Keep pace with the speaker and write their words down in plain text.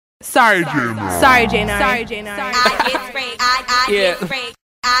Sorry, J-Nard. Sorry, J-Nard. Sorry, J-Nard. I get sprayed. I get sprayed.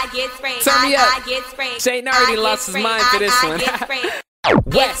 I get sprayed. Turn me up. I get sprayed. J-Nard already lost his mind for this one.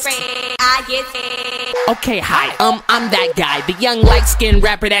 West. I get sprayed. Okay, hi, I'm that guy, the young light-skinned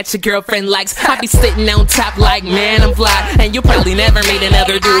rapper that your girlfriend likes. I be sitting on top like, man, I'm fly, and you probably never meet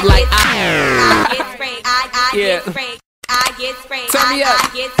another dude like I get sprayed. I Yeah. get sprayed. I get sprayed. Turn me up. I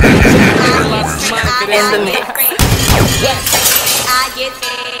get sprayed. J-Nard lost his mind for this In the one. mix. I get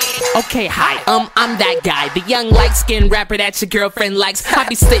sprayed. Okay, hi, I'm that guy, the young light-skinned rapper that your girlfriend likes. I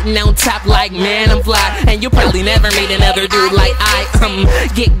be sitting on top like, man, I'm fly, and you probably never meet another dude like I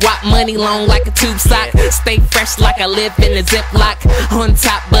get guap money long like a tube sock, stay fresh like I live in a Ziploc. On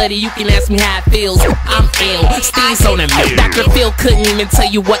top, buddy, you can ask me how it feels. I'm ill, Steve's on a mic. Dr. Phil couldn't even tell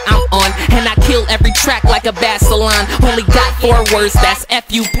you what I'm on, and I kill every track like a bass salon. Only got 4 words, that's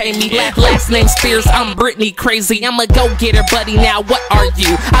F you pay me. Last name Spears, I'm Britney crazy. I'm a go-getter, buddy, now what are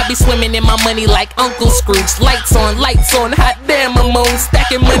you? I be swimming in my money like Uncle Scrooge. Lights on, hot damn, I'm on.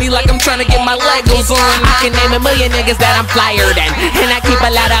 Stacking money like I'm trying to get my Legos on. I can name a million niggas that I'm flyer than, and I keep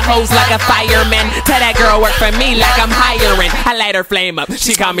a lot of hoes like a fireman. Tell that girl work for me like I'm hiring. I light her flame up,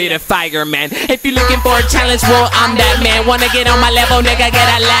 she call me the fireman. If you looking for a challenge, well, I'm that man. Wanna get on my level, nigga, get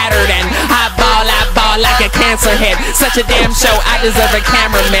a ladder then. I ball like a cancer head. Such a damn show, I deserve a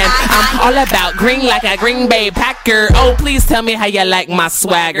cameraman. I'm all about green like a Green Bay Packer. Oh, please tell me how you like my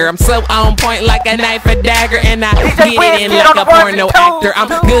swagger. I'm so on point like a knife or dagger, and I get it in like a porno actor. I'm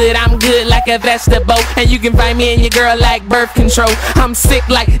good like a vegetable, and you can find me and your girl like birth control. I'm sick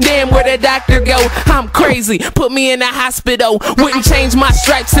like, damn, where the doctor go? I'm crazy, put me in the hospital. Wouldn't change my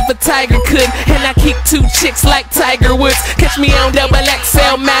stripes if a tiger could, and I keep 2 chicks like Tiger Woods. Catch me on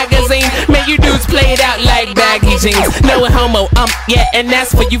XXL magazine. Man, you dudes play it out like baggy jeans. No homo, yeah, and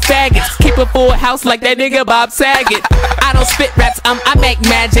that's for you faggots. Keep a full house like that nigga Bob Saget. I don't spit raps, I make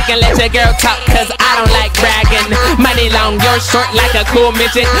magic and let your girl talk, cause I don't like bragging. Money long, you're short like a cool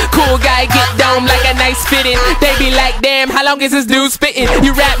midget. Cool guy get dome like a nice fitting. They be like, damn, how long is this dude spitting?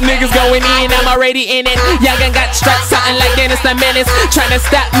 You rap niggas going in, I'm already in it. Y'all got strapped something like Dennis the Menace. Tryna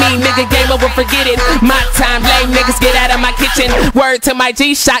stop me, nigga, game over, forget it. My time, lame niggas, get out of my kitchen. Word to my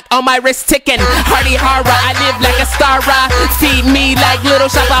G-Shock, on my wrist ticking. Hardy horror, I live like a star. Feed me like Little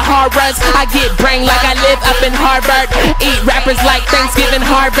Shop of Horrors. I get brain like I live up in Harvard. Eat rappers like Thanksgiving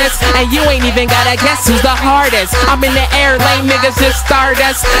harvest, and you ain't even gotta guess who's the hardest. I'm in the air, lame niggas just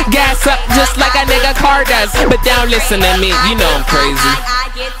stardust. Gas up just like a nigga car does. But don't listen to me, you know I'm crazy.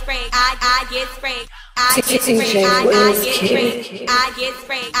 I get sprayed. I get sprayed. I get sprayed. I get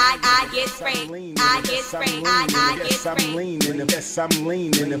sprayed. I get sprayed. I get sprayed. I get sprayed. I'm leaning, yes I'm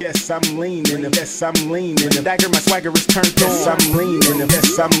leaning, yes I'm leaning, yes I'm leaning. The dagger, my swagger is turned on. Yes I'm leaning,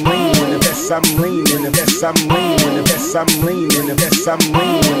 yes I'm leaning, yes I'm leaning, yes I'm leaning, yes I'm leaning, yes I'm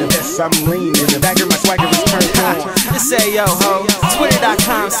leaning, yes I'm leaning. The dagger, my swagger is turned on. It's Ayo ho,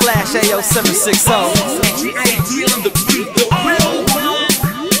 Twitter.com/Ayo760.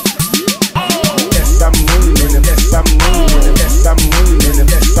 Yes I'm leaning, yes I'm leaning, yes I'm leaning,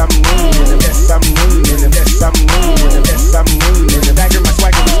 yes I'm leaning, yes I'm leaning, yes I'm leaning, yes I'm leaning. The dagger, my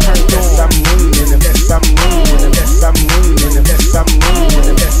swagger is turned on. Yes I'm leaning, yes I'm leaning, yes I'm leaning, yes I'm leaning,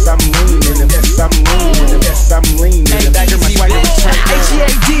 yes I'm leaning, yes I'm leaning, yes I'm leaning. The dagger, my swagger is turned on.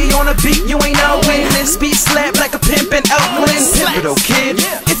 H-E-A-D on a beat, you ain't no witness. Beat slap like a pimp in Oakland. Pivotal kid,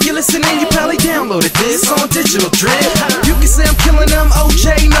 if you're listening, you probably downloaded this on digital drip. You can say I'm killing them,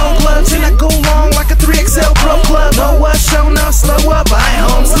 OJ, no gloves, and I go long like a 3XL Pro Club. No show, no slow up, I ain't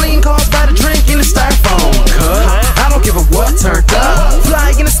home. Celine calls by the drink in the styrofoam cup. I don't give a what, turned up.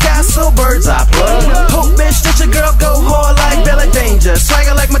 Fly in the sky, so birds I plug. Hope bitch that your girl go hard like Bella Danger.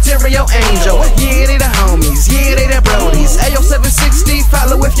 Swagger like Material Angel. Yeah, they the homies, yeah, they the brodies. Ayo760,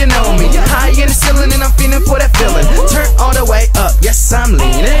 follow if you know me. High in the ceiling and I'm feeling for that feeling. Turn all the way up, yes I'm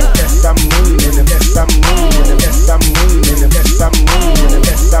leaning. Yes I'm leaning, yes I'm leaning, yes I'm leaning, yes I'm leaning,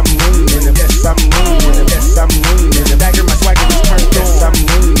 yes I'm leaning, yes I'm leaning, yes I'm leaning. The dagger, my swagger is turned on. Yes I'm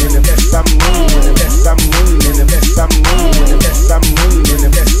leaning, yes I'm leaning, yes I'm leaning, yes I'm leaning, yes I'm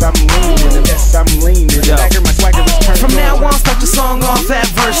leaning, yes I'm leaning, yes I'm leaning. The dagger, my swagger is turned on. From now on, start the song off at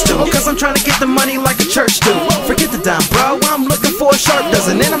verse 2, cause I'm trying to get the money like a church do. Forget the dime, bro, I'm looking for a sharp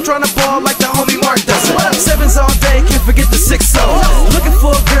dozen, and I'm trying to ball like the homie Mark doesn't. 7s all day, can't forget the 6-0. Looking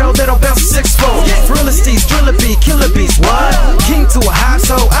for a girl that'll bounce 6-4. Realisties, driller beat, killer beats, what? King to a high,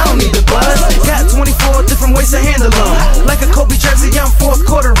 so I don't need the buzz. Got 24 different ways to handle them. Like a Kobe jersey, I'm 4th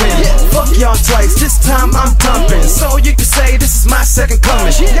quarter in. Fuck y'all twice, this time I'm dumping. So you can say this is my second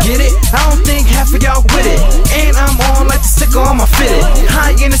coming. Get it? I don't think half of y'all with it. And I'm on like the sticker on my fitted.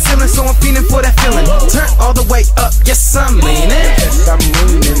 High in the ceiling, so I'm feeling for that feeling. Turn all the way up, yes I'm leaning. Yes I'm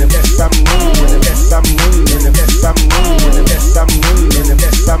leaning,